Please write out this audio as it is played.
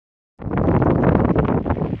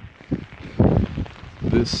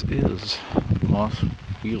This is Moss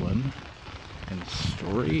Whelan and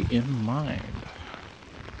Story in Mind.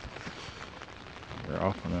 We're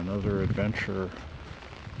off on another adventure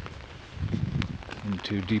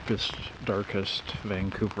into deepest, darkest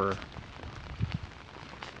Vancouver.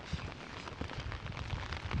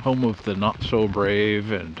 Home of the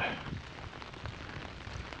not-so-brave and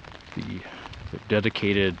the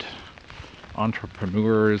dedicated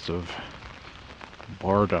entrepreneurs of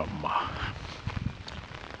boredom.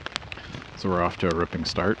 So we're off to a ripping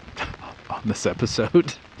start on this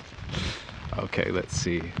episode. Okay, let's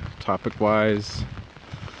see. Topic-wise,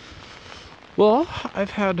 well, I've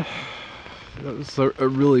had a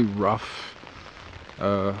really rough,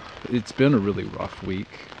 it's been a really rough week.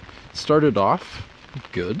 Started off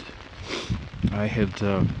good. I had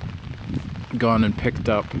gone and picked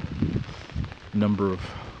up a number of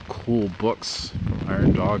cool books from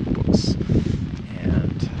Iron Dog Books,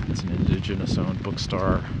 and it's an Indigenous owned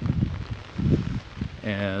bookstore.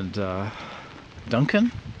 And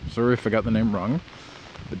Duncan, sorry if I got the name wrong,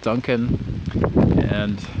 but Duncan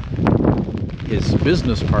and his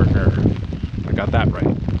business partner, I got that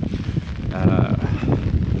right.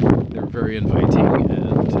 They're very inviting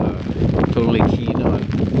and totally keen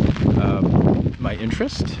on my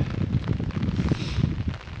interest.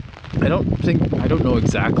 I don't know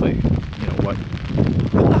exactly, what,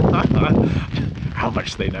 how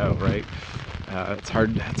much they know, right? It's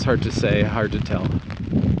hard to say, hard to tell.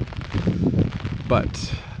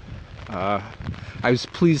 But I was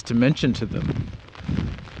pleased to mention to them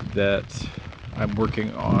that I'm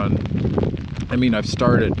working on, I've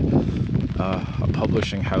started a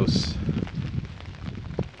publishing house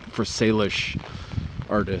for Salish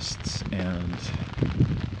artists and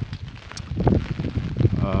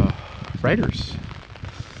writers.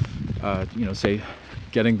 Say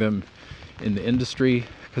getting them in the industry,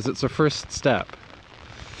 because it's a first step.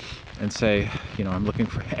 And say, I'm looking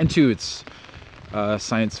for, and two, it's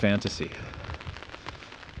science fantasy.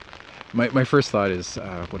 My first thought is,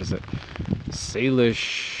 what is it?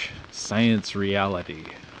 Salish science reality.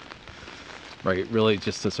 Right, really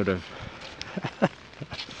just to sort of,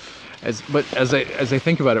 as I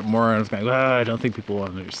think about it more, I was going, I don't think people will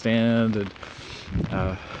understand, and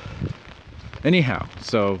anyhow,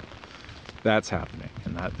 so that's happening,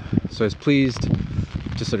 and so I was pleased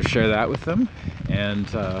to sort of share that with them,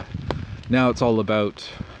 and now it's all about,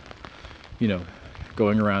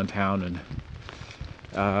 going around town and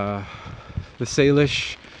the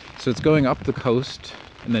Salish. So it's going up the coast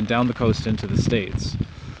and then down the coast into the States,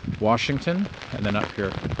 Washington, and then up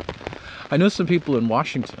here. I know some people in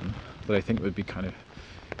Washington that I think would be kind of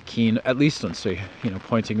keen, at least on, say,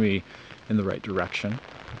 pointing me in the right direction.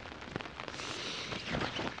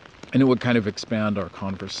 And it would kind of expand our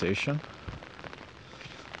conversation.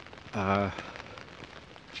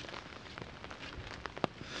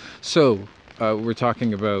 So we're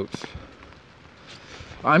talking about,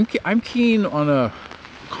 I'm keen on a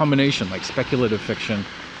combination like speculative fiction,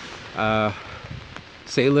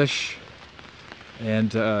 Salish,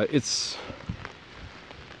 and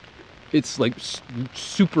it's like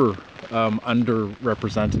super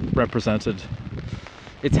underrepresented.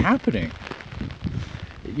 It's happening,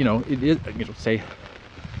 it is, say,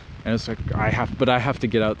 and it's like I have to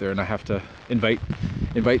get out there and I have to invite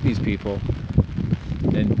these people,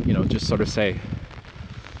 and just sort of say,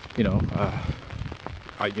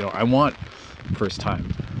 I want first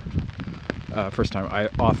time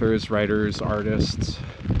authors, writers, artists,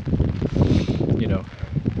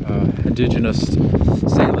 Indigenous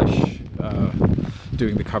Salish,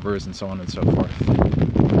 doing the covers and so on and so forth.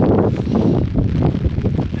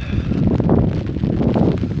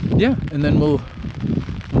 Yeah, and then we'll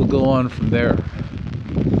go on from there.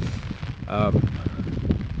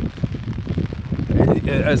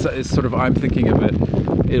 As sort of I'm thinking of it,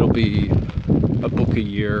 it'll be a book a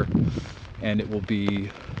year, and it will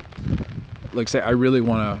be, like, say, I really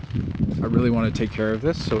want to take care of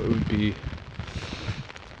this, so it would be,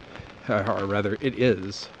 or rather, it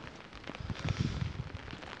is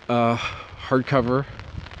hardcover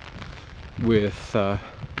with,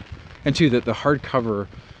 and two, that the hardcover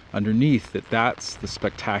underneath, that's the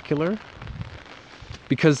spectacular,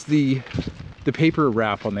 because the paper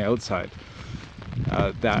wrap on the outside,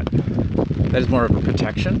 that is more of a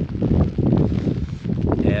protection,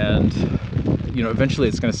 and eventually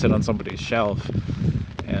it's going to sit on somebody's shelf,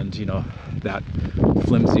 and that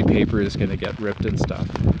flimsy paper is going to get ripped and stuff.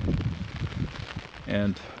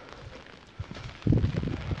 And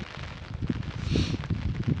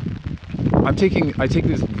I take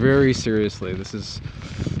this very seriously. This is,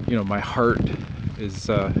 my heart is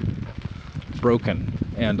broken,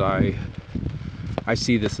 and I I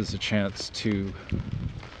see this as a chance to,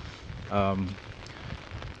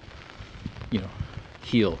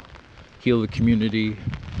 heal the community,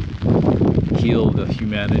 heal the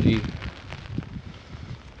humanity,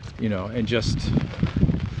 and just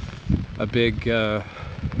a big F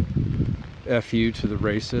you to the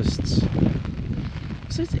racists.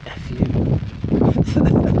 What says F you?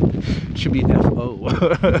 It should be F-O.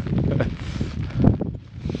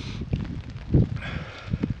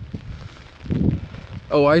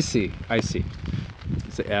 Oh, I see.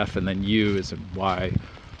 It's a F and then U is in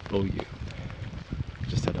Y-O-U.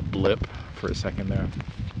 Just had a blip for a second there.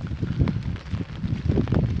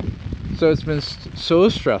 So it's been so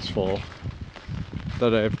stressful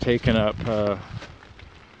that I've taken up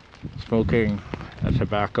smoking a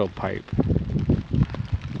tobacco pipe.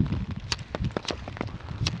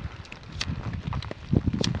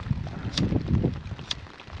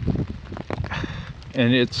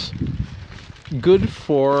 And it's good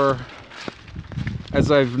for, as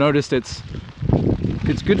I've noticed, it's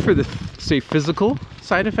good for the, say, physical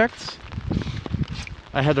side effects.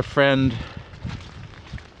 I had a friend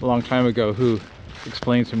a long time ago who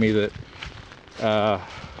explained to me that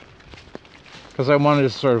because I wanted to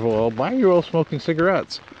sort of, well, why are you all smoking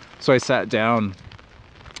cigarettes? So I sat down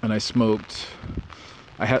and I smoked.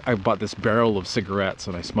 I bought this barrel of cigarettes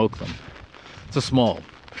and I smoked them. It's a small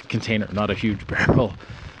container, not a huge barrel.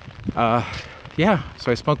 Yeah,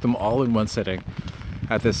 so I smoked them all in one sitting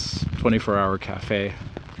at this 24-hour cafe.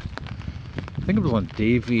 I think it was on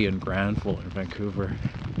Davie and Granville in Vancouver.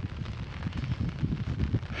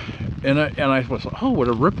 And I was like, oh, what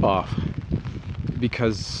a ripoff,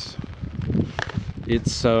 because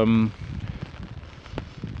it's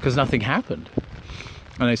because nothing happened.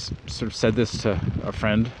 And I sort of said this to a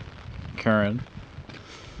friend, Karen.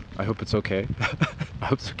 I hope it's okay. I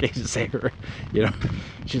hope it's okay to say her.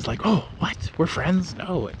 She's like, oh, what? We're friends?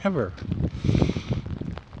 No, never.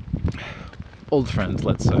 Old friends,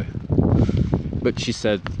 let's say. But she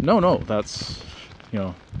said, no, that's,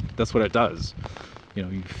 that's what it does.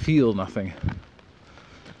 You feel nothing.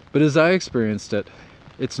 But as I experienced it,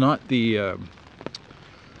 it's not the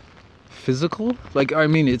physical.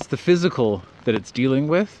 It's the physical that it's dealing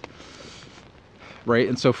with, right?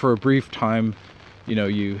 And so for a brief time,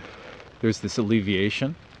 there's this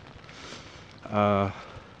alleviation.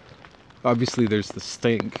 Obviously there's the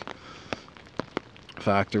stink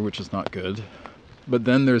factor, which is not good. But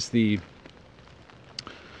then there's the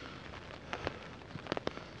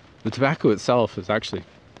tobacco itself is actually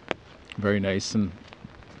very nice, and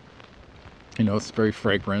it's very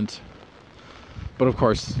fragrant. But of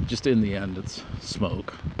course, just in the end, it's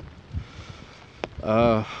smoke.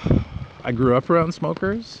 I grew up around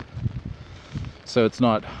smokers, so it's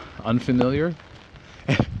not unfamiliar.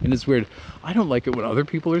 And it's weird. I don't like it when other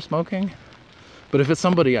people are smoking, but if it's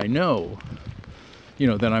somebody I know,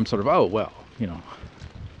 then I'm sort of, oh, well,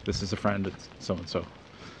 this is a friend, it's so-and-so,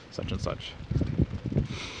 such and such.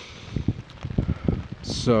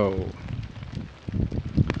 So,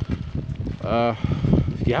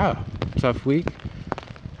 yeah, tough week.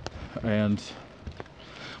 And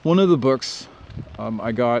one of the books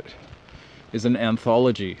I got is an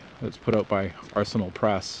anthology that's put out by Arsenal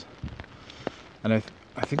Press. And I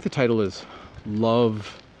think the title is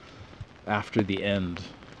Love After the End.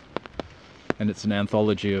 And it's an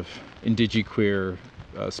anthology of indigiqueer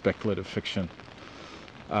speculative fiction.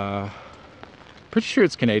 Pretty sure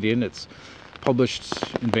it's Canadian. It's published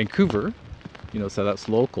in Vancouver, so that's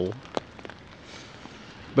local.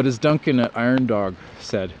 But as Duncan at Iron Dog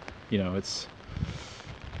said, it's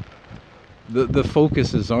the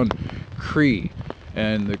focus is on Cree,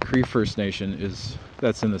 and the Cree First Nation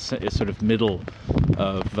that's in the sort of middle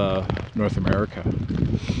of North America.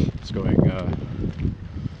 It's going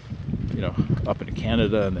up into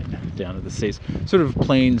Canada and then down to the States, sort of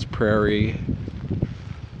plains, prairie.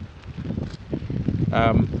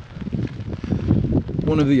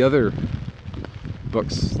 One of the other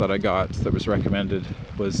books that I got that was recommended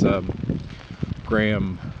was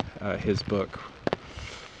Graham, his book,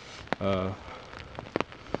 what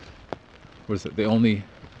is it, the only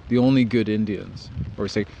good Indians, or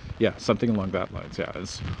something along that lines. Yeah,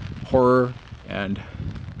 it's horror, and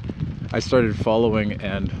I started following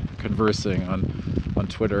and conversing on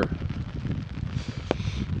Twitter.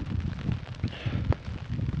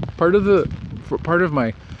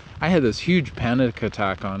 I had this huge panic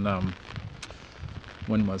attack on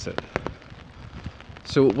when was it?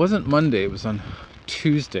 So it wasn't Monday, it was on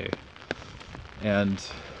Tuesday, and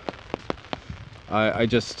I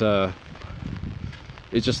just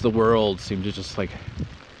it's just the world seemed to just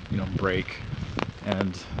break,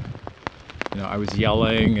 and I was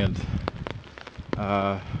yelling, and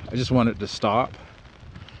I just want it to stop.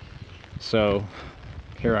 So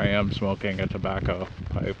here I am smoking a tobacco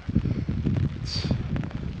pipe.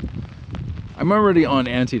 I'm already on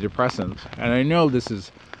antidepressants, and I know this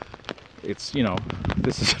is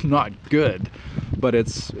not good, but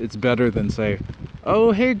it's better than say,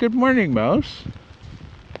 oh hey, good morning, mouse.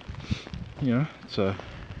 It's a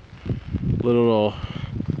little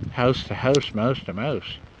house to house, mouse to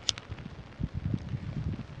mouse.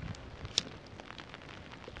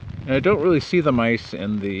 And I don't really see the mice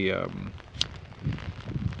in the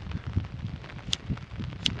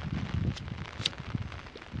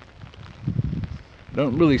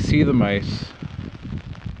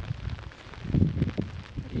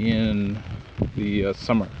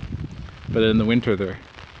summer, but in the winter they're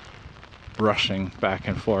rushing back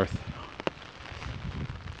and forth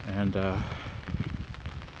and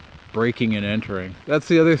breaking and entering. That's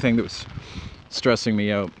the other thing that was stressing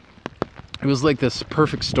me out. It was like this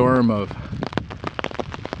perfect storm of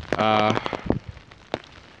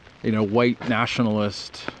white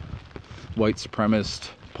nationalist, white supremacist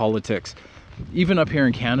politics, even up here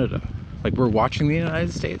in Canada. Like, we're watching the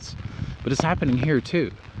United States, but it's happening here too.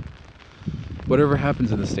 Whatever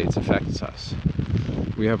happens in the States affects us.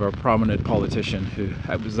 We have a prominent politician who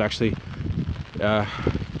was actually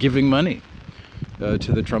giving money to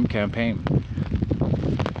the Trump campaign.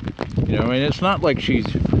 And it's not like she's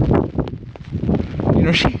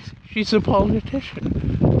a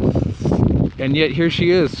politician. And yet here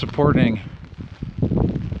she is supporting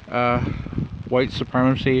white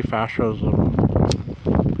supremacy, fascism.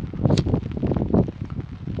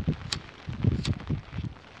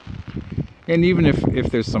 And even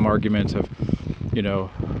if there's some argument of,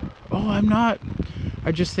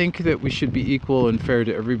 I just think that we should be equal and fair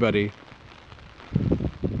to everybody.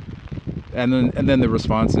 And then the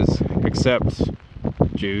response is, except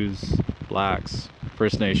Jews, blacks,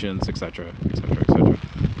 First Nations, etc., etc., etc.,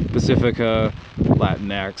 Pacifica,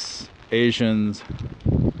 Latinx, Asians.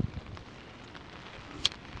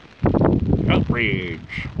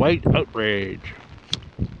 Outrage, white outrage.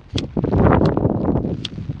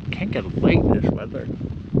 Can't get a light in this weather.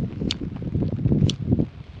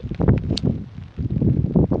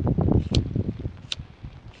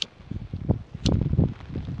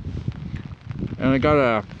 And I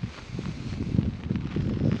got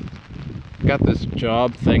this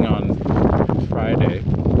job thing on Friday.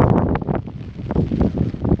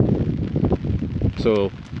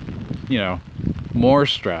 So, more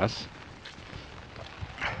stress.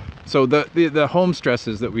 So the home stress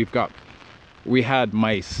is that we had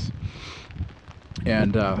mice,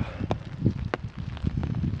 and the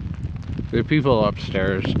people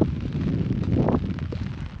upstairs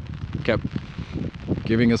kept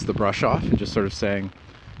giving us the brush off and just sort of saying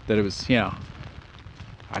that it was, I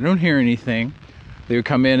don't hear anything. They would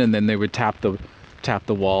come in and then they would tap the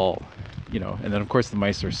wall, and then of course the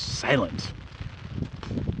mice are silent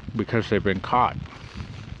because they've been caught.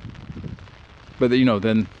 But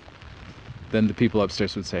then the people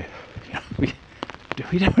upstairs would say, we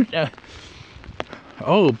don't know.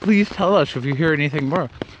 Oh, please tell us if you hear anything more.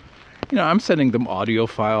 I'm sending them audio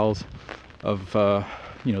files of the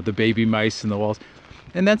baby mice in the walls,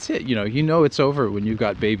 and that's it. It's over when you've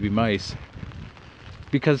got baby mice,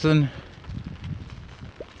 because then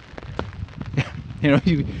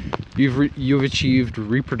you've achieved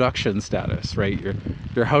reproduction status, right?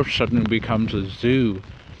 Your house suddenly becomes a zoo,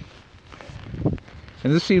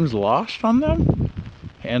 and this seems lost on them.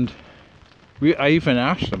 And I even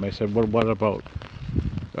asked them. I said, "What about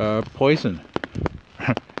poison?"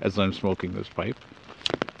 As I'm smoking this pipe.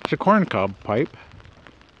 It's a corncob pipe.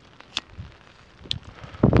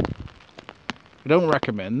 I don't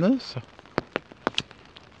recommend this,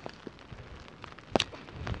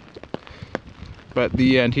 but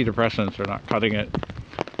the antidepressants are not cutting it,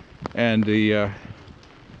 and the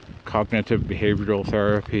cognitive behavioral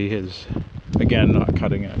therapy is again not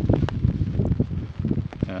cutting it.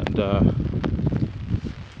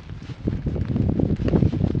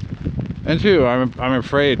 And two, I'm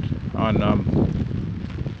afraid on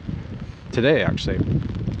today actually.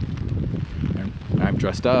 I'm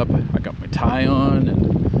dressed up. I got my tie on,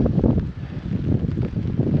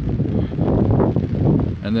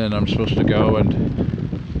 and then I'm supposed to go and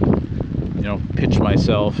pitch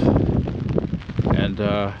myself, and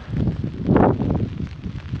the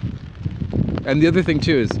other thing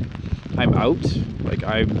too is I'm out. Like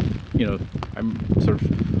I'm sort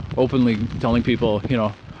of openly telling people,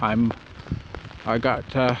 I got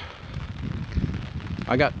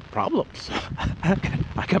problems.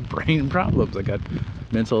 I got brain problems. I got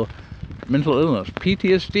mental illness,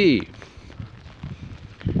 PTSD,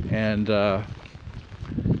 and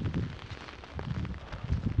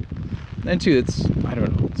And two, it's, I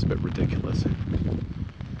don't know, it's a bit ridiculous.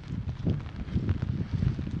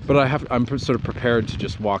 But I'm sort of prepared to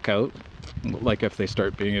just walk out, like if they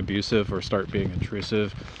start being abusive or start being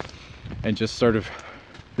intrusive, and just sort of,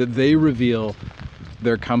 that they reveal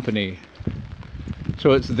their company.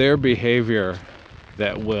 So it's their behavior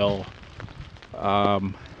that will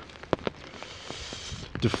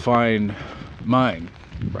define mine,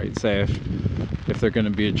 right? Say if they're going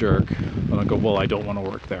to be a jerk, then I'll go, well, I don't want to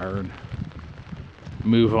work there, and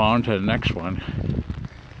move on to the next one.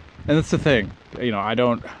 And that's the thing, you know, I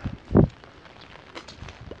don't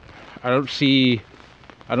see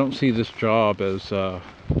this job as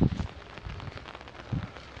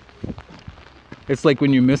it's like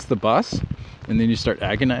when you miss the bus and then you start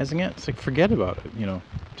agonizing it. It's like, forget about it, you know,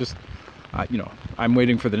 just you know, I'm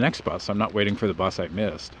waiting for the next bus. I'm not waiting for the bus I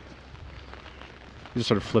missed. Just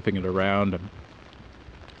sort of flipping it around and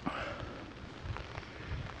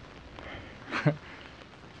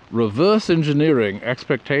reverse engineering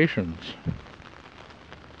expectations.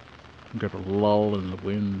 Got a lull in the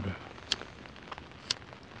wind.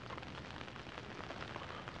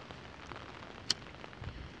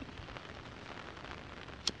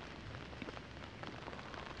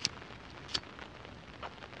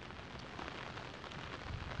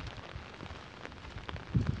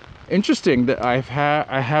 Interesting that I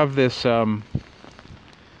have this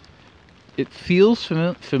it feels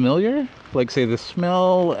familiar, like say the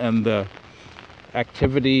smell and the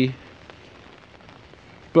activity,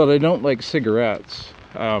 but I don't like cigarettes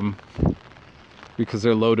because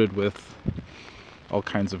they're loaded with all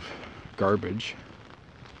kinds of garbage.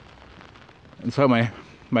 And so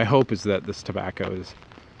my hope is that this tobacco is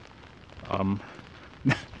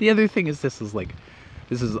the other thing is this is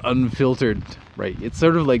unfiltered, right? It's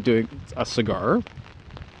sort of like doing a cigar.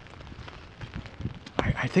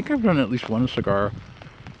 I think I've done at least one cigar.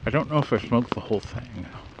 I don't know if I smoked the whole thing.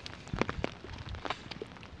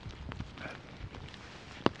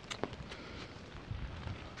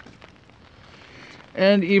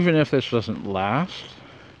 And even if this doesn't last,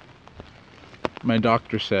 my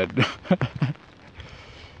doctor said,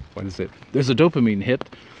 what is it? There's a dopamine hit,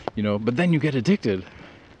 you know, but then you get addicted.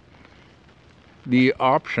 The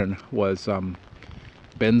option was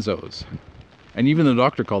benzos, and even the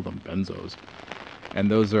doctor called them benzos, and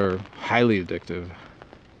those are highly addictive.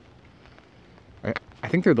 I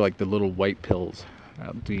think they're like the little white pills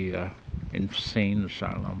at the insane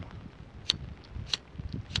asylum.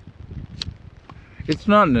 It's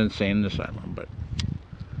not an insane asylum, but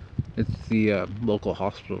it's the local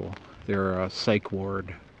hospital. They're a psych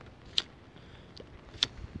ward.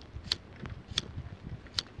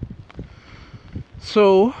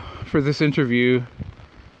 So, for this interview,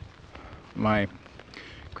 my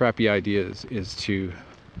crappy idea is to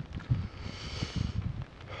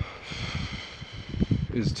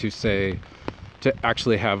say, to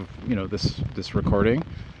actually have, you know, this recording,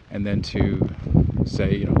 and then to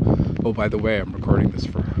say, you know, oh, by the way, I'm recording this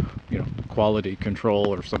for, you know, quality control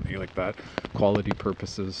or something like that, quality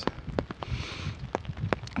purposes.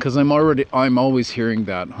 Because I'm always hearing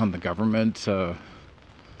that on the government, you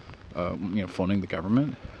know, phoning the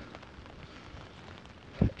government,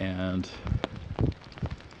 and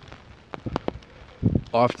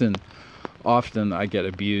often I get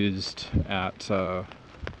abused at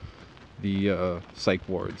the psych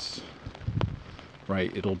wards,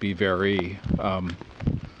 right? It'll be very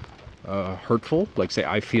hurtful, like say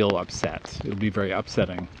I feel upset. It'll be very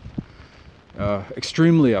upsetting,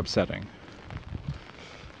 extremely upsetting.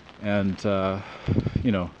 And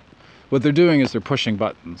you know, what they're doing is they're pushing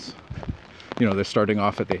buttons. You know, they're starting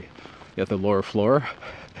off at the lower floor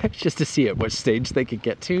just to see at what stage they could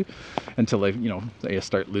get to until they, you know, they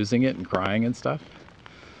start losing it and crying and stuff.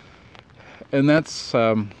 And that's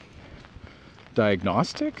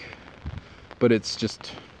diagnostic, but it's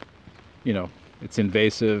just, you know, it's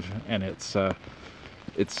invasive, and it's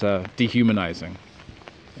dehumanizing.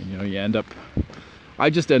 And, you know, I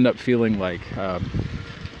just end up feeling like I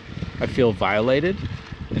feel violated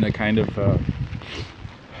in a kind of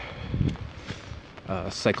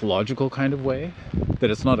psychological kind of way, that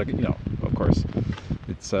it's not a, you know, of course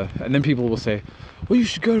it's and then people will say, well, you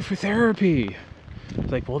should go for therapy.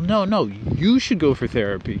 It's like, well, no, you should go for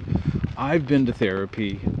therapy. I've been to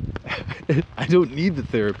therapy. I don't need the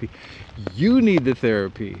therapy. You need the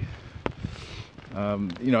therapy.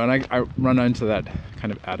 You know, and I run into that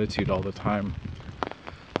kind of attitude all the time.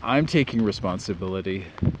 I'm taking responsibility.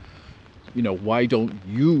 You know, why don't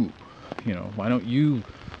you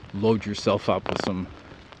load yourself up with some,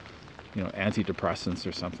 you know, antidepressants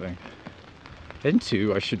or something? And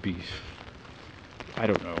two, I should be, I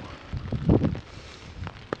don't know,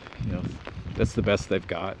 you know, That's the best they've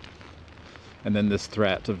got. And then this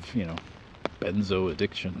threat of, benzo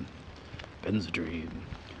addiction, Benzedrine.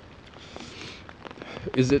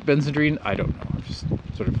 Is it Benzedrine? I don't know. I'm just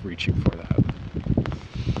sort of reaching for that.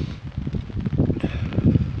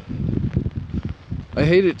 I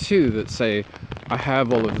hate it too that, say, I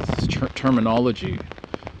have all of this terminology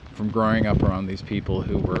from growing up around these people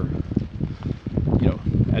who were,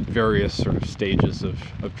 at various sort of stages of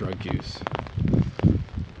drug use.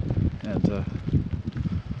 And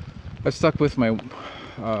I stuck with my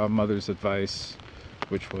mother's advice,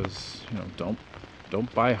 which was, don't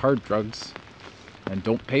buy hard drugs and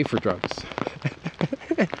don't pay for drugs.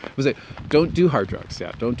 Was it don't do hard drugs?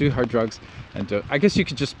 Yeah, don't do hard drugs, and don't. I guess you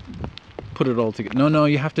could just put it all together. No,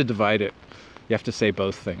 you have to divide it. You have to say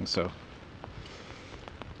both things. So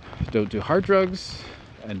don't do hard drugs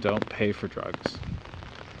and don't pay for drugs.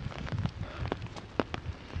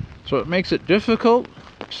 So it makes it difficult,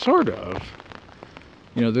 sort of.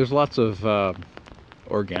 There's lots of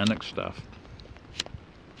organic stuff.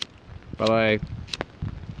 But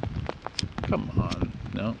come on,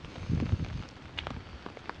 no.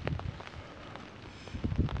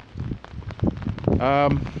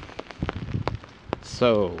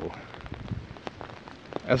 So,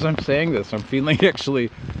 as I'm saying this, I'm feeling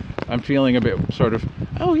a bit sort of,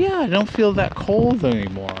 oh yeah, I don't feel that cold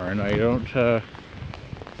anymore, and I don't,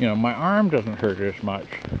 my arm doesn't hurt as much.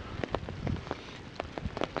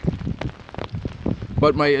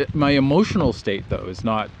 But my emotional state, though, is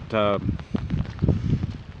not, I'm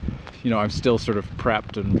still sort of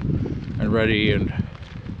prepped and ready. And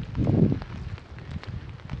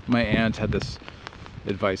my aunt had this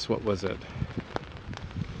advice. What was it?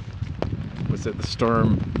 Was it the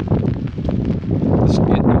storm?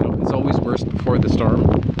 It's always worse before the storm.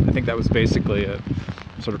 I think that was basically it.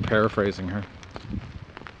 I'm sort of paraphrasing her.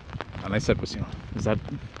 And I said, is that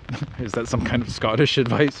some kind of Scottish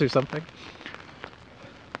advice or something?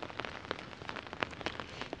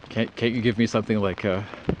 Can't you give me something like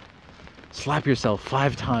slap yourself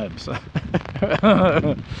 5 times,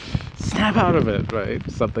 snap out of it, right?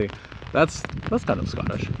 Something that's kind of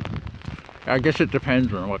Scottish. I guess it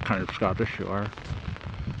depends on what kind of Scottish you are.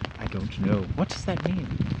 I don't know. What does that mean?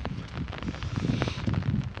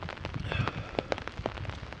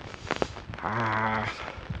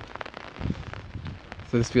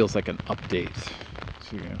 So this feels like an update.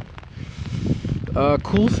 So,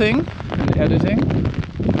 cool thing in editing.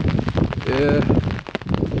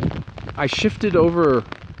 I shifted over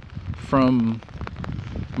from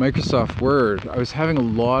Microsoft Word. I was having a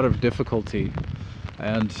lot of difficulty,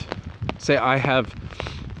 and say I have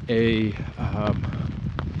an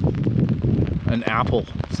Apple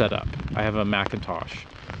setup. I have a Macintosh,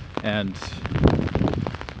 and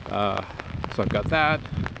so I've got that,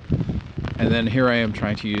 and then here I am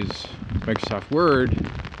trying to use Microsoft Word,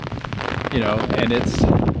 and it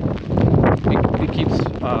keeps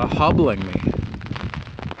hobbling me.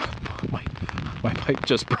 My pipe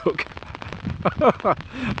just broke.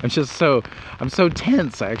 I'm so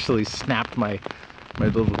tense. I actually snapped my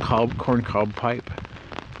little corn cob pipe.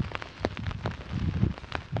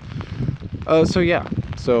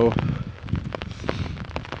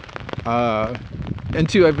 And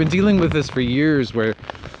two, I've been dealing with this for years, where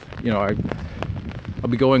I'll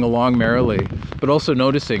be going along merrily, but also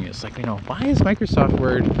noticing it's like, why is Microsoft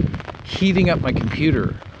Word heating up my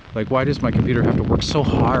computer? Like, why does my computer have to work so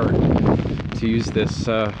hard to use this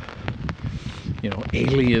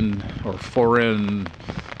alien or foreign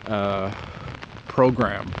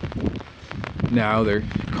program? Now they're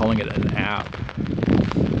calling it an app.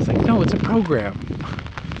 It's like, no, it's a program,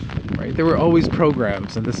 right? There were always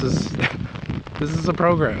programs, and this is a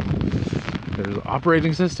program. There's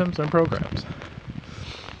operating systems and programs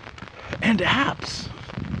and apps.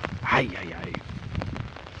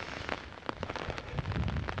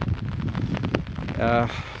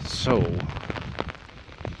 So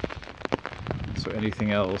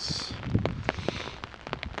anything else?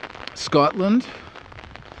 Scotland's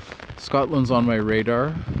on my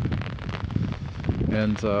radar,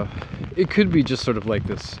 and it could be just sort of like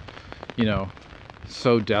this,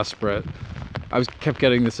 so desperate. I kept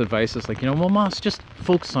getting this advice. It's like, well, Moss, just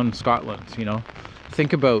focus on Scotland.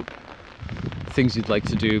 Think about things you'd like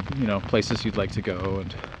to do. Places you'd like to go,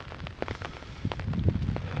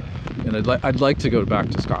 and I'd like to go back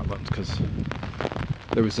to Scotland, because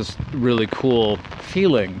there was this really cool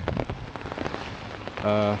feeling,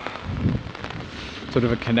 sort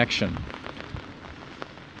of a connection.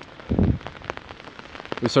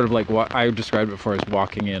 It was sort of like what I described before as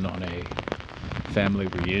walking in on a family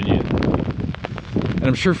reunion. And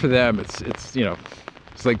I'm sure for them it's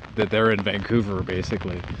like that they're in Vancouver,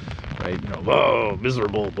 basically, right? You know, oh,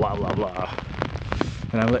 miserable, blah, blah, blah.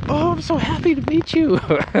 And I'm like, oh, I'm so happy to meet you.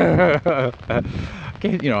 I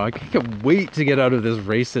can't wait to get out of this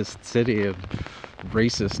racist city and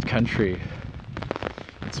racist country.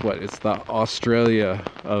 It's the Australia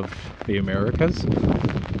of the Americas.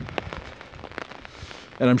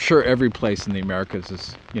 And I'm sure every place in the Americas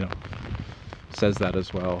is, says that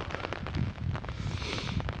as well.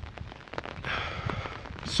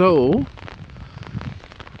 So,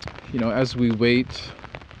 as we wait,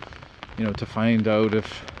 to find out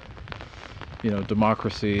if,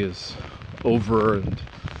 democracy is over and,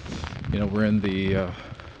 we're in the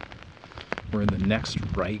next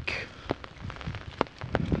Reich.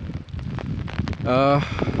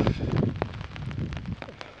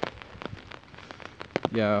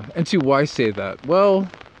 Yeah, and see, why say that? Well,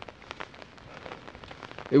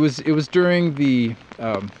 it was during the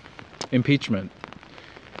impeachment,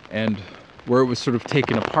 and where it was sort of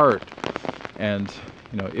taken apart, and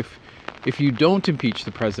if you don't impeach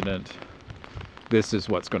the president, this is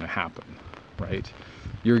what's going to happen, right?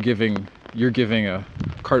 You're giving a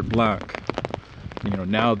carte blanche.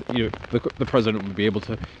 Now the president would be able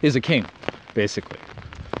to is a king, basically.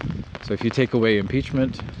 So if you take away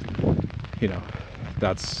impeachment,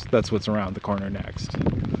 that's what's around the corner next.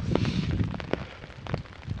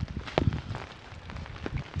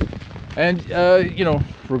 And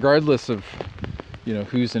regardless of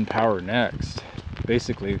who's in power next,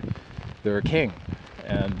 basically they're a king,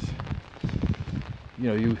 and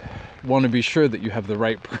you want to be sure that you have the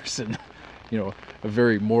right person, a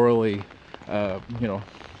very morally,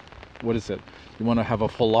 what is it? You want to have a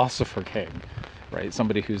philosopher king, right?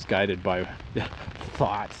 Somebody who's guided by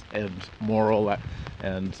thought and moral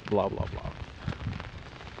and blah, blah, blah.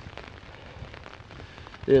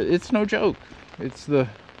 It's no joke. It's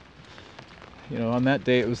on that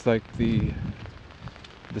day, it was like the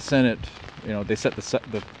Senate, they set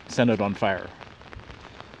the Senate on fire,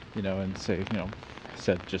 and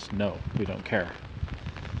said just no, we don't care.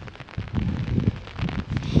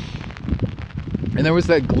 And there was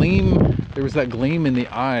that gleam in the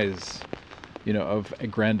eyes, of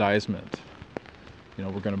aggrandizement.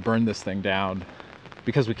 We're going to burn this thing down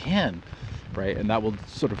because we can, right? And that will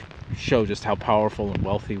sort of show just how powerful and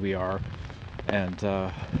wealthy we are. And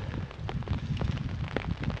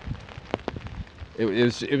it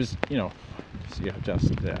was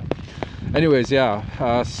anyways,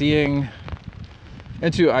 seeing,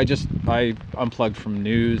 and two, I unplugged from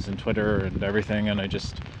news and Twitter and everything, and I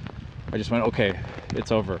just went, okay,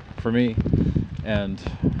 it's over for me, and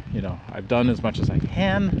I've done as much as I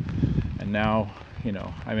can, and now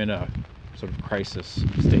I'm in a sort of crisis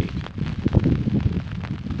state.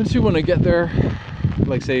 And so when I get there,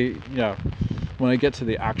 when I get to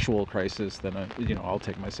the actual crisis, then I'll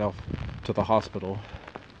take myself to the hospital,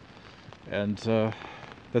 and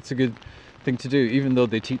that's a good thing to do, even though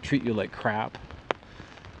they treat you like crap,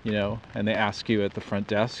 and they ask you at the front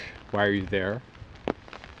desk, why are you there?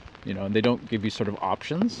 And they don't give you sort of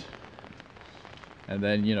options, and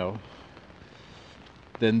then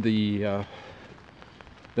then the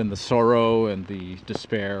sorrow and the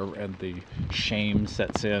despair and the shame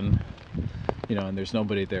sets in, and there's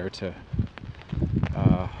nobody there to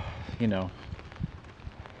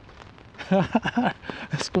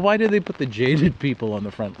why do they put the jaded people on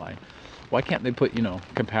the front line? Why can't they put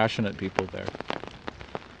compassionate people there?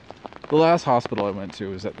 The last hospital I went to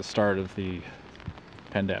was at the start of the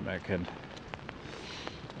pandemic, and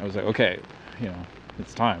I was like, okay,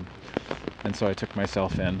 it's time. And so I took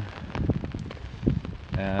myself in,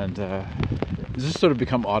 and it's just sort of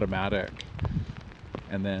become automatic.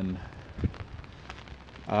 And then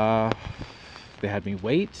they had me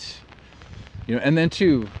wait, and then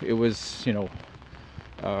too, it was,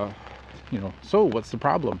 so what's the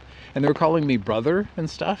problem? And they were calling me brother and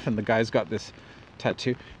stuff, and the guy's got this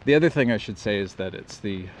tattoo. The other thing I should say is that it's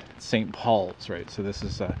the St. Paul's, right? So this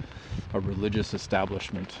is a religious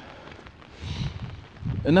establishment.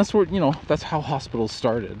 And that's where, that's how hospitals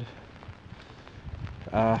started.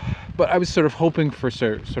 But I was sort of hoping for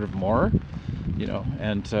sort of more,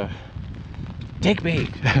 and take me,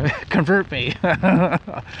 convert me,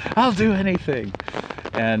 I'll do anything.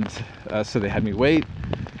 And so they had me wait,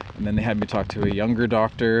 and then they had me talk to a younger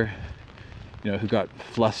doctor, who got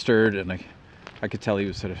flustered, and I could tell he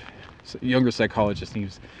was sort of a younger psychologist, and he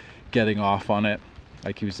was getting off on it,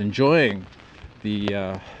 like he was enjoying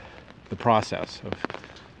the process of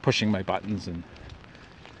pushing my buttons. And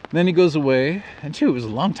then he goes away, and too, it was a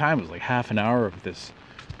long time. It was like half an hour of this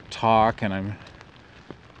talk, and I'm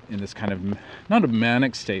in this kind of, not a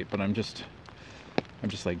manic state, but I'm just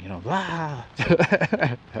like, blah.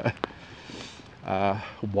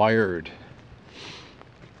 wired.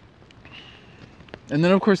 And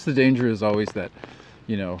then of course the danger is always that,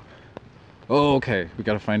 oh, okay, we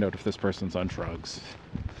got to find out if this person's on drugs.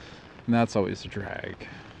 And that's always a drag.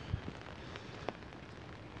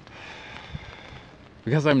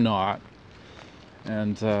 Because I'm not.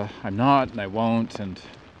 And I'm not, and I won't, and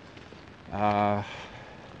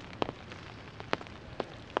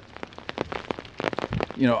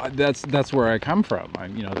that's where I come from.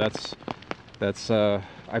 I've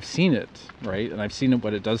seen it, right? And I've seen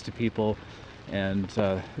what it does to people, and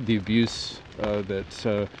the abuse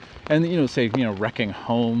wrecking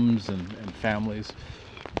homes and families.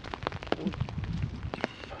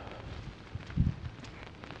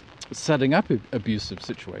 Setting up abusive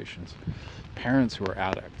situations, parents who are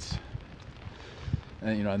addicts,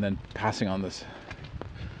 and then passing on this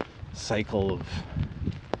cycle of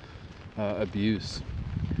abuse,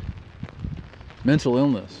 mental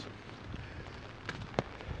illness.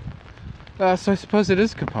 So I suppose it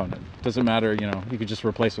is a component. Doesn't matter, you could just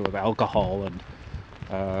replace it with alcohol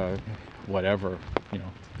and whatever,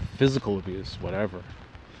 physical abuse, whatever.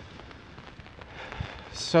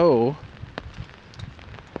 So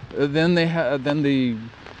then the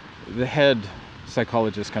head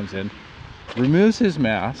psychologist comes in, removes his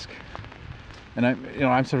mask, and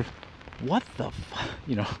I'm sort of, what the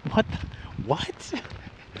what?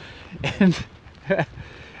 And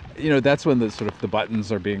that's when the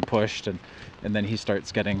buttons are being pushed, and then he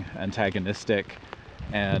starts getting antagonistic,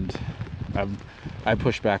 and I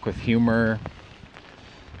push back with humor,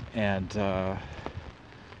 and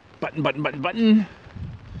button,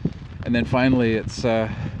 and then finally it's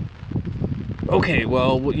okay,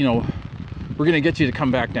 well, we're gonna get you to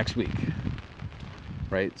come back next week,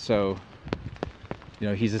 right? So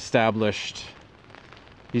he's established,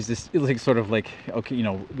 he's this okay,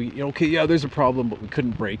 yeah, there's a problem, but we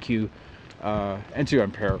couldn't break you,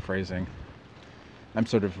 I'm paraphrasing, I'm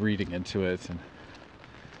sort of reading into it,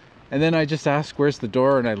 and then I just asked, where's the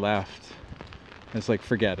door, and I left. And it's like,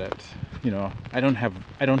 forget it, I don't have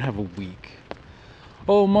a week.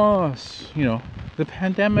 Oh, Moss, the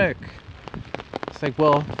pandemic. It's like,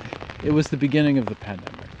 well, it was the beginning of the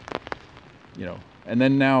pandemic, and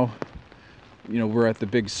then now, we're at the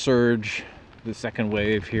big surge, the second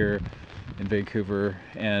wave here in Vancouver,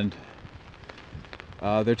 and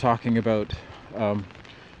they're talking about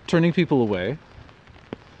turning people away,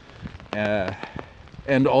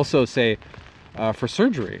 and also say for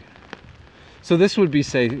surgery. So this would be,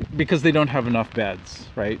 say, because they don't have enough beds,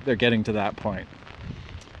 right? They're getting to that point.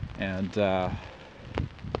 And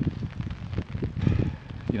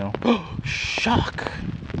shock,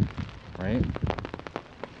 right?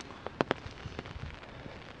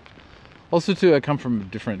 Also, too, I come from a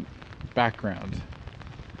different background.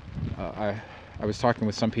 I was talking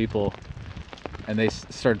with some people, and they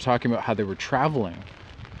started talking about how they were traveling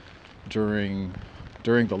during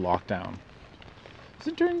the lockdown. Was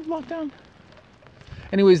it during the lockdown?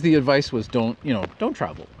 Anyways, the advice was don't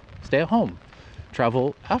travel. Stay at home.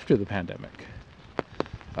 Travel after the pandemic.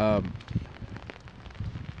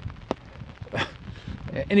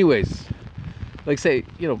 Anyways, like, say,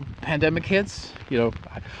 pandemic hits,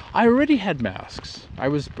 I already had masks. I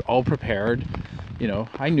was all prepared.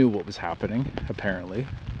 I knew what was happening, apparently.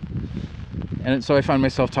 And so I found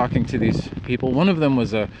myself talking to these people. One of them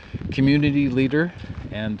was a community leader,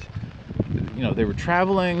 and, they were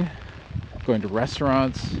traveling, going to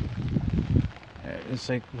restaurants. It's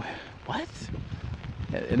like, what?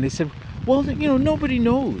 And they said, well, nobody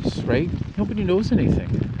knows, right? Nobody knows anything.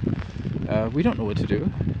 We don't know what to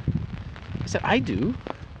do. I said, I do.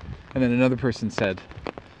 And then another person said,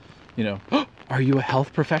 oh, are you a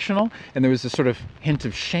health professional? And there was this sort of hint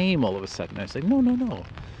of shame all of a sudden. I was like, no.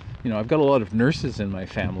 I've got a lot of nurses in my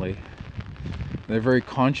family. They're very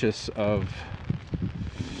conscious of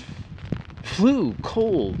flu,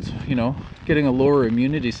 cold, getting a lower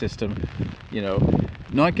immunity system,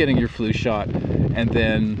 not getting your flu shot, and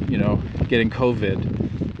then, getting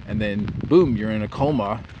COVID, and then boom, you're in a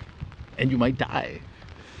coma, and you might die,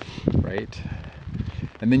 right?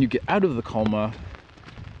 And then you get out of the coma,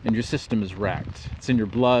 and your system is wrecked. It's in your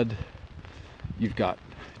blood. You've got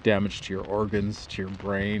damage to your organs, to your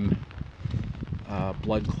brain,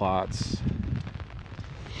 blood clots.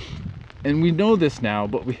 And we know this now,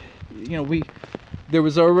 but there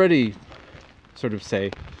was already sort of,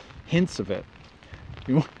 say, hints of it.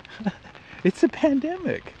 It's a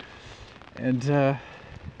pandemic. And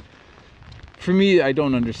for me, I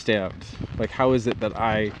don't understand. Like, how is it that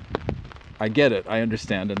I get it, I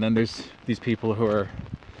understand, and then there's these people who are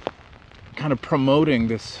kind of promoting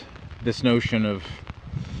this notion of,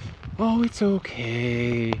 oh, it's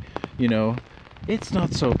okay, it's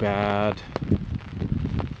not so bad.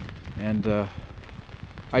 And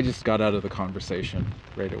I just got out of the conversation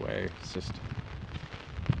right away. It's just,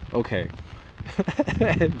 okay.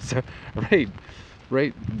 So,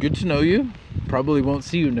 right, good to know you. Probably won't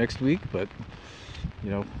see you next week, but, you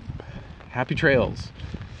know, happy trails.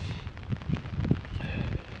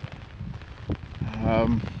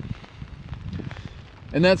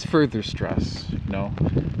 And that's further stress, you know.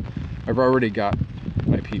 I've already got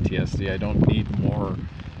my PTSD. I don't need more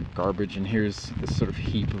garbage, and here's this sort of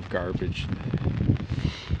heap of garbage.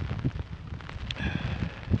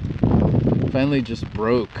 Finally just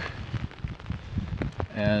broke,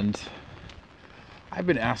 and I've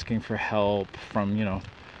been asking for help from, you know,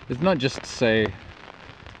 it's not just, say,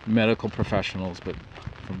 medical professionals, but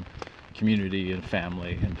from community and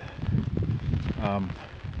family, and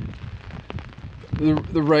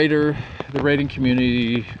the writing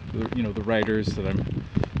community, you know, the writers that I'm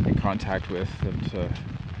in contact with, and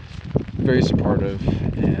very supportive.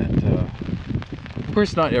 And of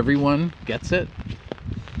course, not everyone gets it.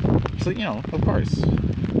 So, you know, of course, you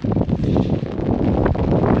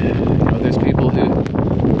know, there's people who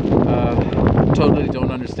totally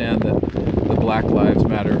don't understand that the Black Lives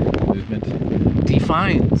Matter movement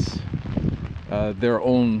defines their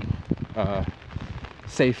own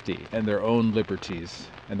safety and their own liberties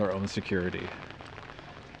and their own security.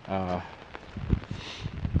 You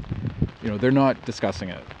know, they're not discussing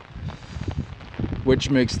it, which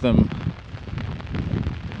makes them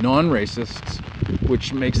non-racists,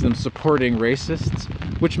 which makes them supporting racists,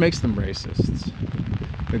 which makes them racists.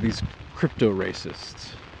 They're these crypto racists,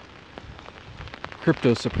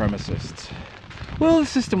 crypto supremacists. Well, the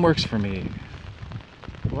system works for me.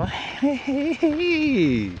 Well,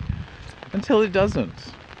 hey, until it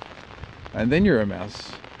doesn't, and then you're a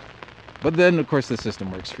mess. But then, of course, the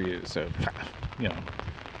system works for you, so, you know,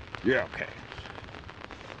 you're okay.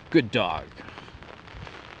 Good dog.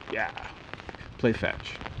 Yeah. Play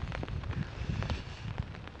fetch.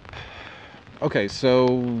 Okay, so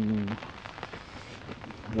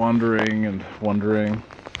wandering and wondering.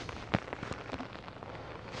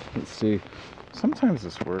 Let's see. Sometimes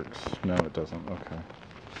this works. No, it doesn't. Okay.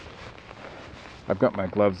 I've got my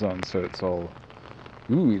gloves on, so it's all...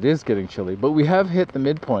 Ooh, it is getting chilly. But we have hit the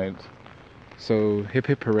midpoint. So, hip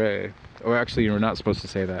hip hooray. Oh, actually, you're not supposed to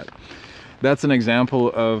say that. That's an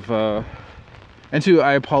example of... and two,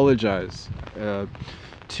 I apologize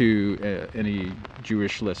to any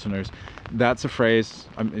Jewish listeners. That's a phrase,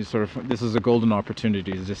 this is a golden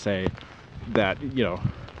opportunity to say that, you know,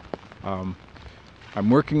 I'm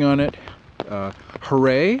working on it.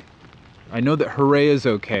 Hooray. I know that hooray is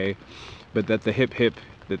okay, but that the hip hip,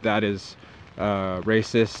 that is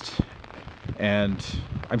racist, and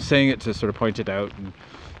I'm saying it to sort of point it out, and,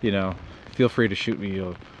 you know, feel free to shoot me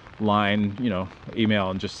a line, you know, email,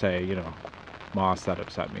 and just say, you know, Moss, that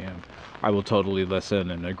upset me, and I will totally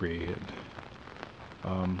listen and agree.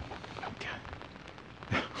 And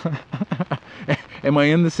am I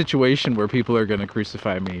in the situation where people are going to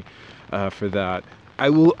crucify me for that? I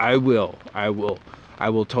will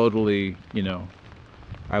totally, you know,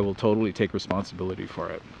 I will totally take responsibility for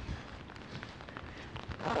it.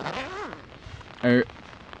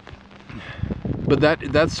 But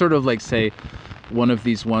that's sort of like, say, one of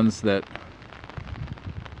these ones that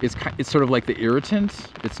it's sort of like the irritant.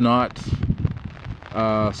 It's not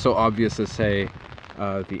so obvious as, say,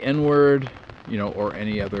 the N-word, you know, or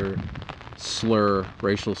any other slur,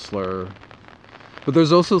 racial slur. But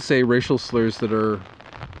there's also, say, racial slurs that are,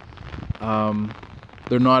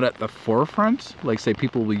 they're not at the forefront. Like, say,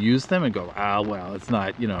 people will use them and go, well, it's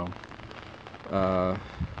not, you know, I'm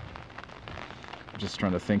just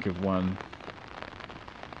trying to think of one.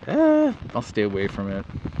 I'll stay away from it.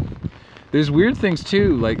 There's weird things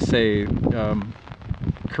too, like, say,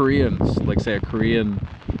 Koreans, like, say, a Korean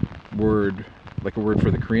word, like a word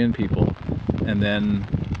for the Korean people, and then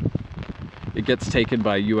it gets taken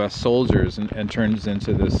by US soldiers and turns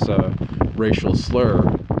into this racial slur,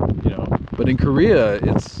 you know. But in Korea,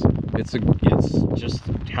 it's just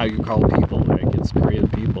how you call people, like, it's Korean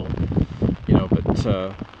people, you know. But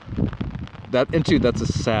that's a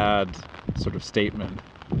sad sort of statement,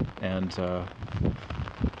 and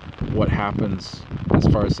what happens as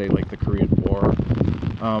far as, say, like, the Korean War,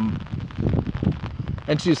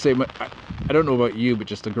 and to say, I don't know about you, but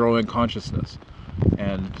just a growing consciousness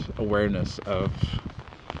and awareness of,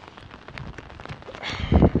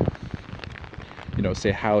 you know,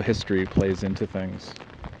 say, how history plays into things.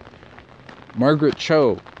 Margaret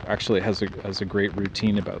Cho actually has a great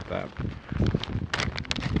routine about that,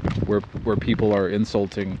 where people are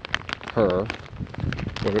insulting her,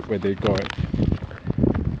 where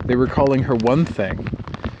they they were calling her one thing,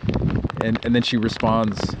 and then she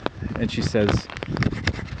responds and she says,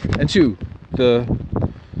 and two,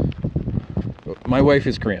 my wife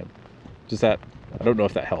is Korean. Does that, I don't know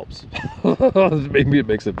if that helps. Maybe it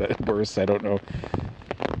makes it a bit worse, I don't know.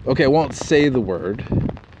 Okay, I won't say the word.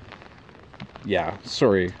 Yeah,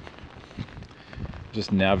 sorry.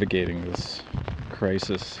 Just navigating this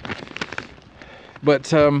crisis.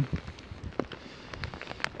 But,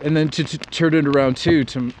 and then to turn it around too,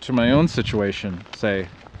 to my own situation, say,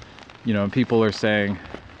 you know, people are saying,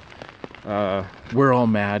 we're all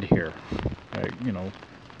mad here, right? You know,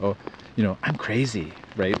 oh, you know, I'm crazy,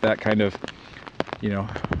 right? That kind of, you know,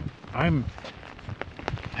 I'm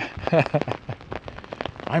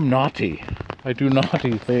naughty. I do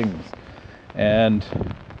naughty things. And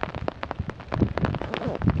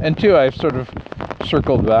two, I've sort of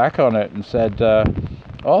circled back on it and said,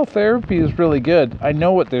 all therapy is really good. I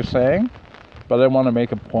know what they're saying, but I want to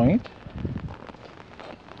make a point.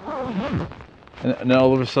 And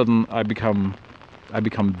all of a sudden, I become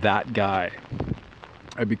that guy.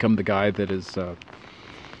 I become the guy that is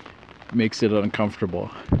makes it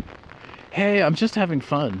uncomfortable. Hey, I'm just having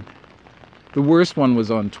fun. The worst one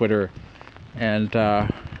was on Twitter, and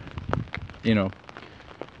you know,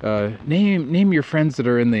 name your friends that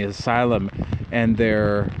are in the asylum and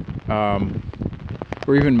their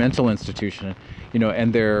or even mental institution, you know,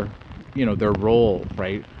 and their, you know, their role,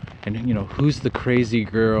 right? And, you know, who's the crazy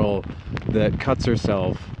girl that cuts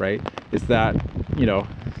herself, right? Is that, you know,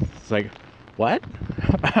 it's like, what?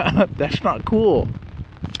 That's not cool.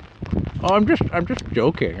 Oh, I'm just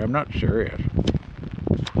joking. I'm not serious.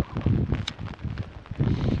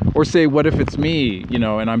 Or say, what if it's me, you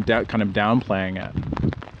know, and I'm kind of downplaying it.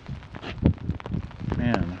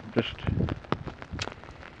 Man,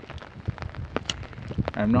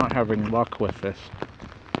 I'm not having luck with this.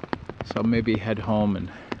 So maybe head home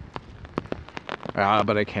and,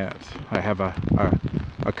 but I can't. I have a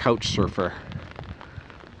couch surfer.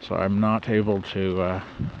 So I'm not able to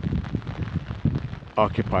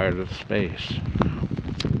occupy the space.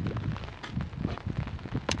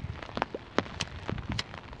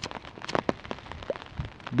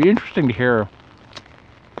 It'd be interesting to hear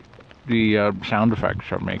the sound effects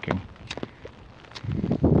I'm making.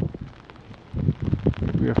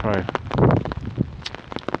 Maybe if I...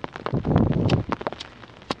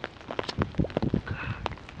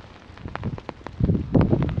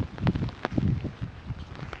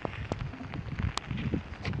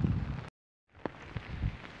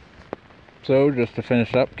 So, just to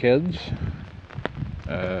finish up, kids,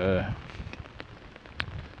 don't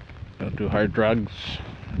do hard drugs,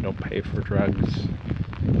 don't pay for drugs,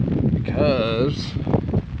 because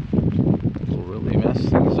it will really mess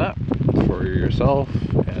things up for yourself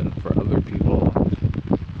and for other people.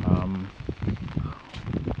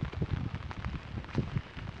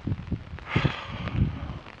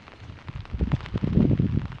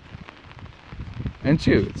 And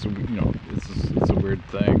two, it's, you know, it's a weird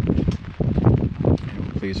thing.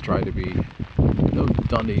 Please try to be, no,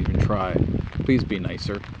 don't even try. Please be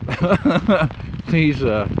nicer. Please,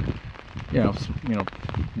 you know,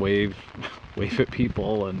 wave at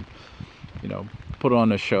people and, you know, put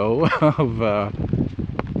on a show of,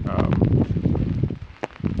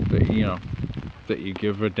 that, you know, that you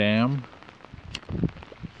give a damn.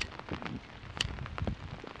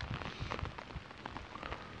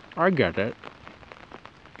 I get it.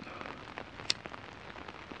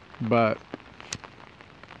 But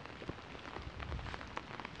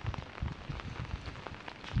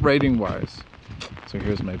writing wise, so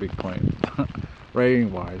here's my big point.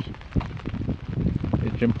 Writing wise,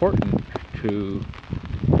 it's important to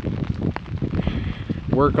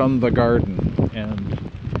work on the garden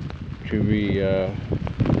and to be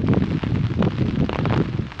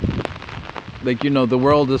like, you know, the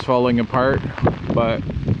world is falling apart, but,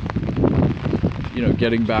 you know,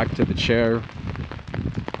 getting back to the chair,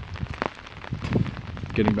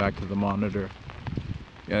 getting back to the monitor,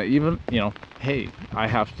 yeah, even, you know, hey, I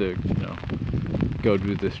have to, you know, go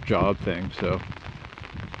do this job thing, so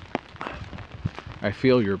I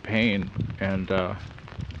feel your pain, and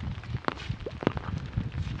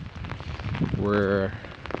we're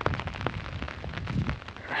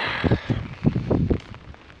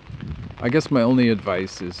I guess my only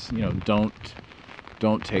advice is, you know, don't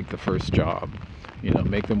take the first job, you know,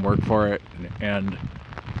 make them work for it, and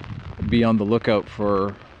be on the lookout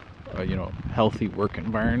for you know, healthy work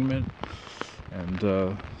environment,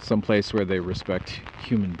 and some place where they respect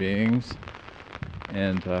human beings,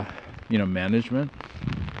 and you know, management.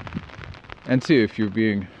 And two, if you're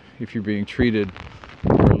being treated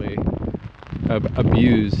poorly,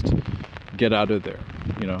 abused, get out of there.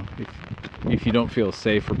 You know, if you don't feel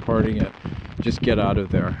safe reporting it, just get out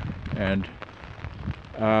of there and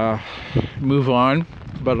move on.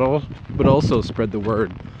 But also spread the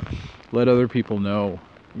word. Let other people know,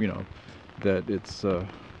 you know, that it's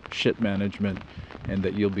shit management, and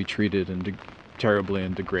that you'll be treated and terribly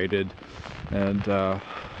and degraded, and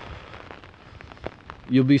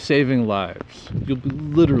you'll be saving lives. You'll be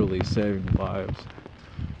literally saving lives.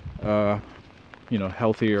 You know,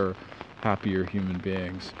 healthier, happier human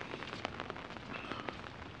beings.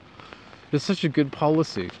 It's such a good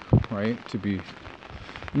policy, right? To be,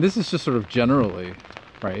 and this is just sort of generally,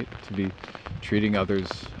 right? To be treating others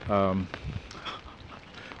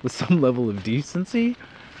with some level of decency,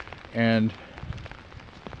 and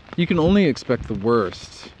you can only expect the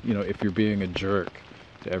worst, you know, if you're being a jerk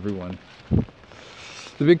to everyone.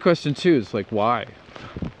 The big question too is like, why?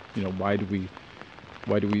 You know, why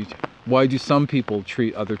do some people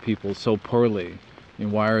treat other people so poorly?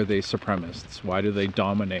 And why are they supremacists? Why do they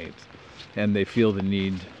dominate? And they feel the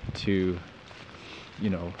need to, you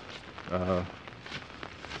know,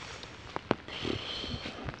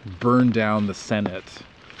 burn down the Senate.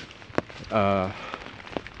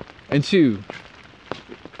 And two,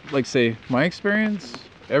 like, say, my experience,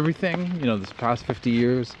 everything, you know, this past 50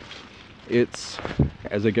 years, it's,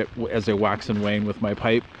 as I wax and wane with my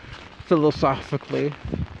pipe, philosophically,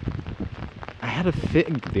 I had a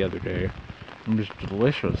fig the other day. It was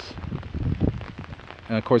delicious.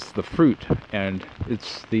 And of course, the fruit, and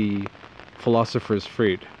it's the philosopher's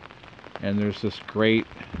fruit. And there's this great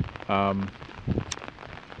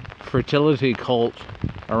fertility cult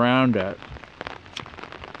around it.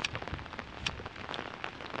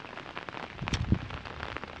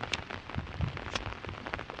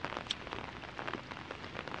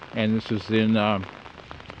 And this is in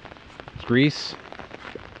Greece,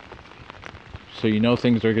 so you know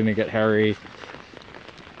things are going to get hairy.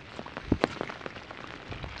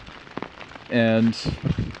 And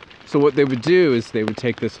so what they would do is they would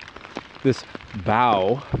take this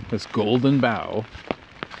bough, this golden bough,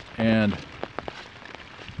 and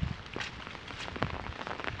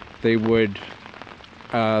they would,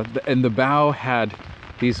 and the bough had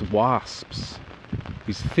these wasps,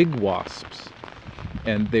 these fig wasps,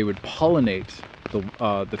 and they would pollinate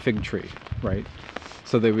the fig tree, right?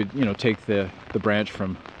 So they would, you know, take the branch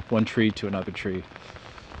from one tree to another tree.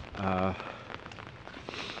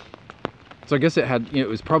 So I guess it had, you know, it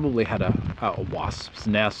was probably had a wasp's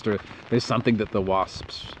nest, or there's something that the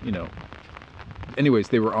wasps, you know. Anyways,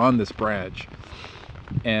 they were on this branch,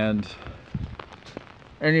 and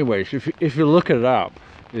anyways, if you look it up,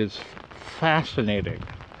 it's fascinating.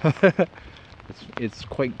 It's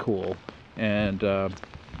quite cool, and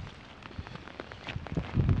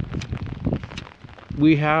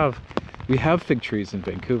we have fig trees in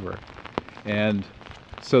Vancouver, and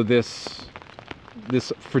so this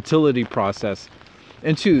fertility process,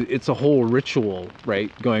 and two, it's a whole ritual,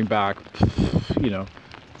 right, going back, you know,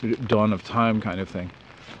 dawn of time kind of thing.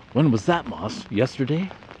 When was that, Moss? Yesterday?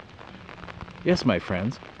 Yes, my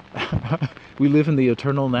friends. We live in the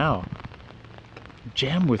eternal now.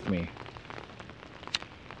 Jam with me.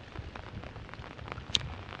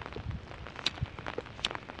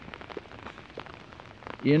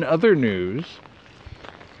 In other news,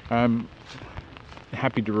 I'm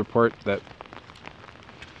happy to report that,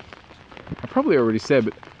 I probably already said,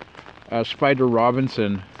 but Spider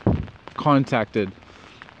Robinson contacted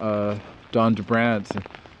Don DeBrandt.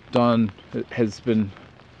 Don has been,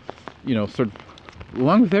 you know, sort of,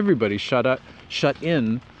 along with everybody, shut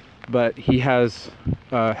in, but he has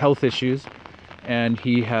health issues, and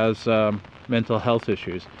he has mental health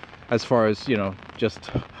issues. As far as, you know,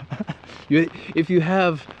 just if you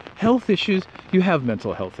have health issues, you have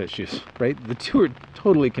mental health issues, right? The two are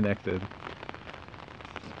totally connected.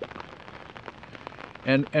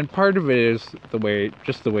 And part of it is the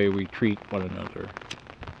way we treat one another.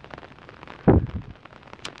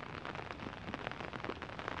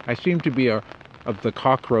 I seem to be of the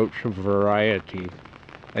cockroach variety.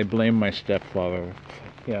 I blame my stepfather.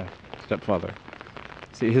 Yeah, stepfather.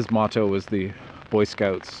 See, his motto was the Boy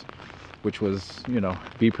Scouts, which was, you know,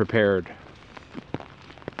 be prepared.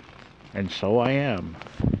 And so I am.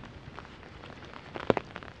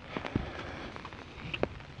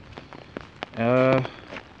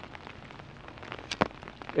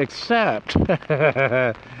 Except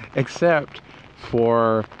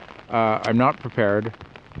for, I'm not prepared.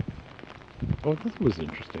 Oh, this was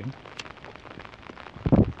interesting.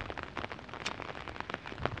 I'm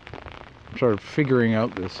sort of figuring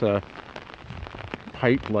out this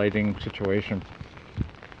pipe lighting situation.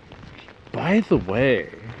 By the way,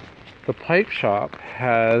 the pipe shop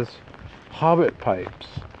has hobbit pipes.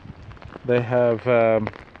 They have,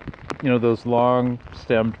 those long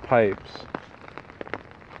stemmed pipes.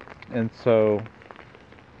 And so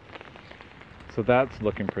that's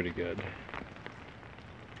looking pretty good.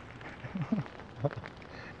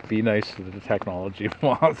 Be nice to the technology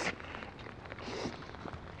boss.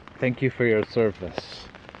 Thank you for your service.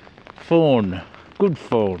 Phone. Good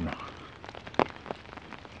phone.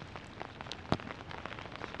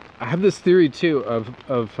 I have this theory too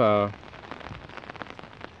of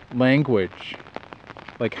language,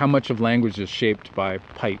 like how much of language is shaped by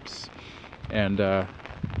pipes, and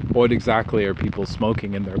what exactly are people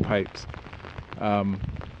smoking in their pipes.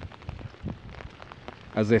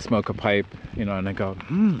 As they smoke a pipe, and I go,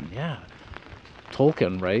 yeah,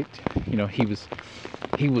 Tolkien, right? He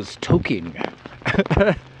was toking,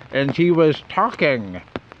 and he was talking,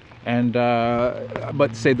 and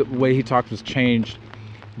but say the way he talked was changed.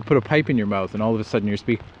 You put a pipe in your mouth, and all of a sudden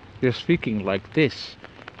you're speaking like this,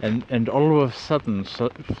 and all of a sudden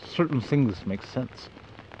certain things make sense.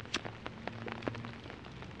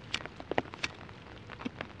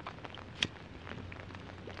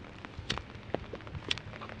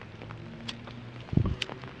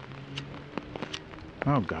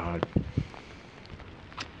 Oh God.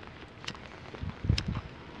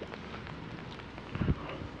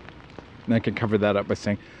 And I can cover that up by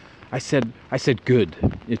saying, I said good.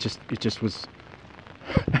 It just was.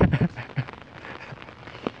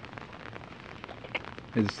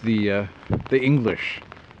 It's the English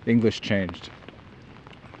changed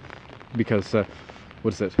because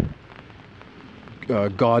what is it?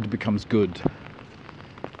 God becomes good,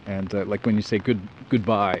 and like when you say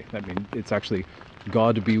goodbye, I mean it's actually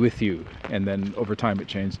God be with you, and then over time it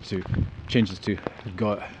changes to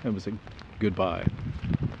God. It was a goodbye.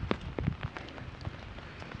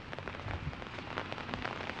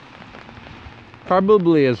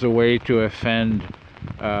 Probably as a way to offend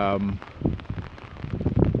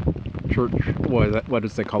church. What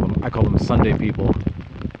does they call them? I call them Sunday people.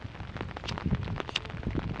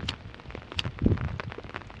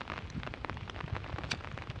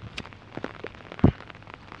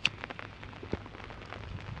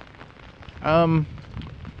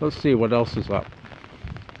 Let's see what else is up.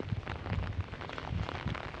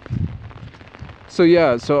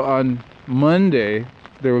 So on Monday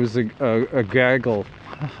there was a gaggle,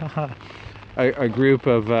 a group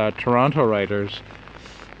of Toronto writers,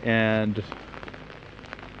 and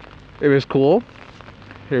it was cool.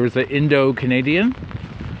 There was an Indo-Canadian,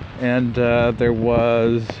 and there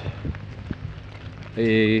was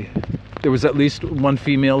at least one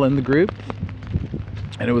female in the group,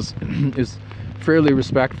 and it was fairly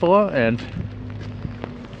respectful, and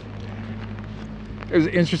it was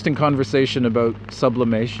an interesting conversation about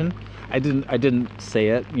sublimation. I didn't say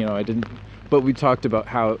it, but we talked about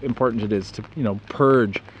how important it is to,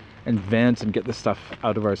 purge and vent and get this stuff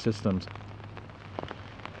out of our systems.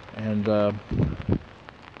 And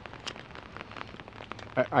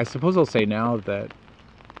I suppose I'll say now that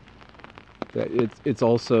it's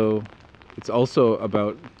also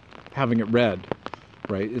about having it read,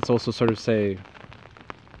 right? It's also sort of say,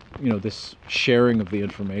 this sharing of the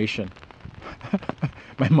information.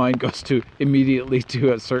 My mind goes immediately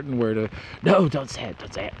to a certain word. No, don't say it.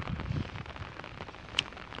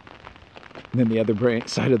 And then the other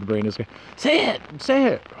side of the brain is going, say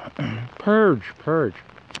it. Purge.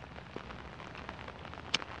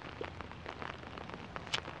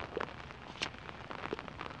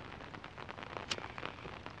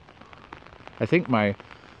 I think my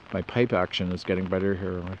pipe action is getting better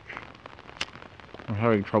here. I'm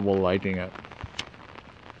having trouble lighting it.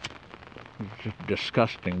 It's just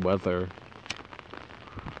disgusting weather.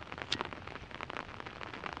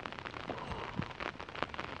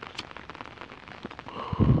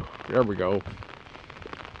 There we go.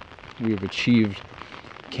 We've achieved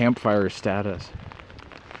campfire status.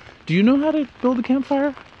 Do you know how to build a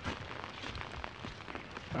campfire?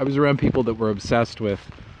 I was around people that were obsessed with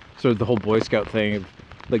sort of the whole Boy Scout thing of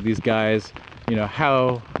like these guys,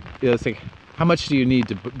 it's like, how much do you need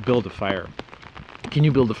to build a fire? Can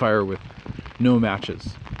you build a fire with no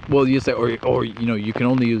matches? Well, you say, or you can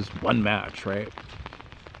only use one match, right?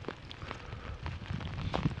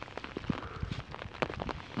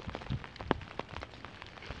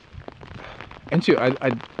 And too,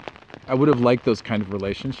 I would have liked those kind of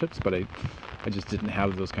relationships, but I just didn't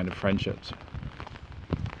have those kind of friendships.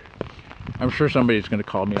 I'm sure somebody's going to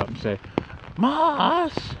call me up and say,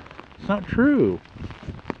 Moss, it's not true.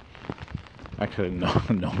 Actually, no,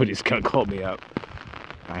 nobody's going to call me up.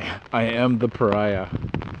 I am the pariah.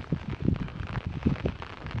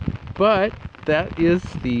 But that is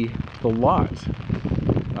the lot.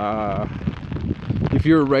 If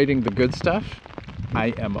you're writing the good stuff,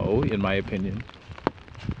 IMO, in my opinion,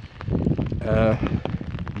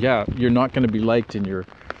 yeah, you're not going to be liked in your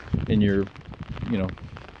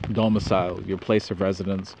domicile, your place of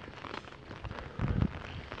residence,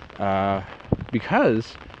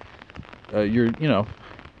 because you're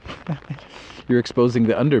you're exposing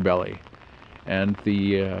the underbelly, and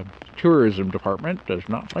the tourism department does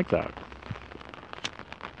not like that.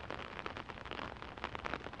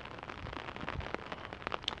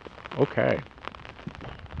 Okay.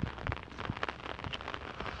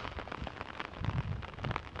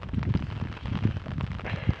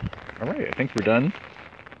 All right, I think we're done.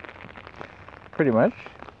 Pretty much.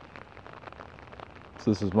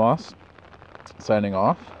 So this is Moss signing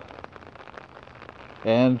off.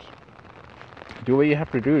 And do what you have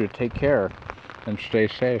to do to take care and stay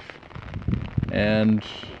safe. And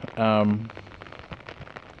the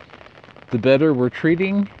better we're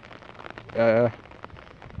treating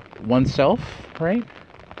oneself, right?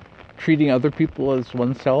 Treating other people as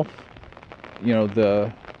oneself,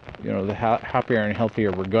 the happier and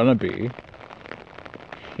healthier we're gonna be.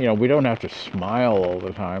 We don't have to smile all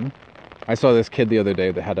the time. I saw this kid the other day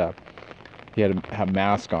that had a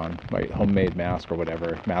mask on, right? Homemade mask or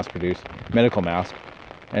whatever, mass-produced medical mask,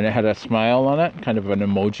 and it had a smile on it, kind of an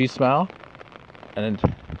emoji smile. And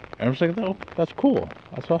I was like, "Oh, that's cool.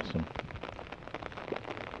 That's awesome."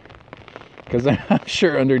 Because I'm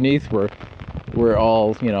sure underneath we're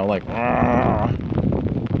all, like, "Argh."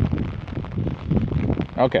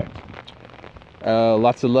 Okay.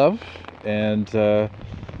 Lots of love, and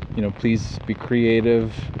please be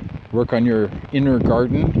creative. Work on your inner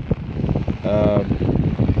garden,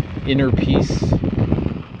 inner peace.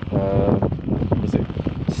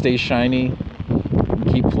 Stay shiny, and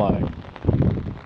keep flying.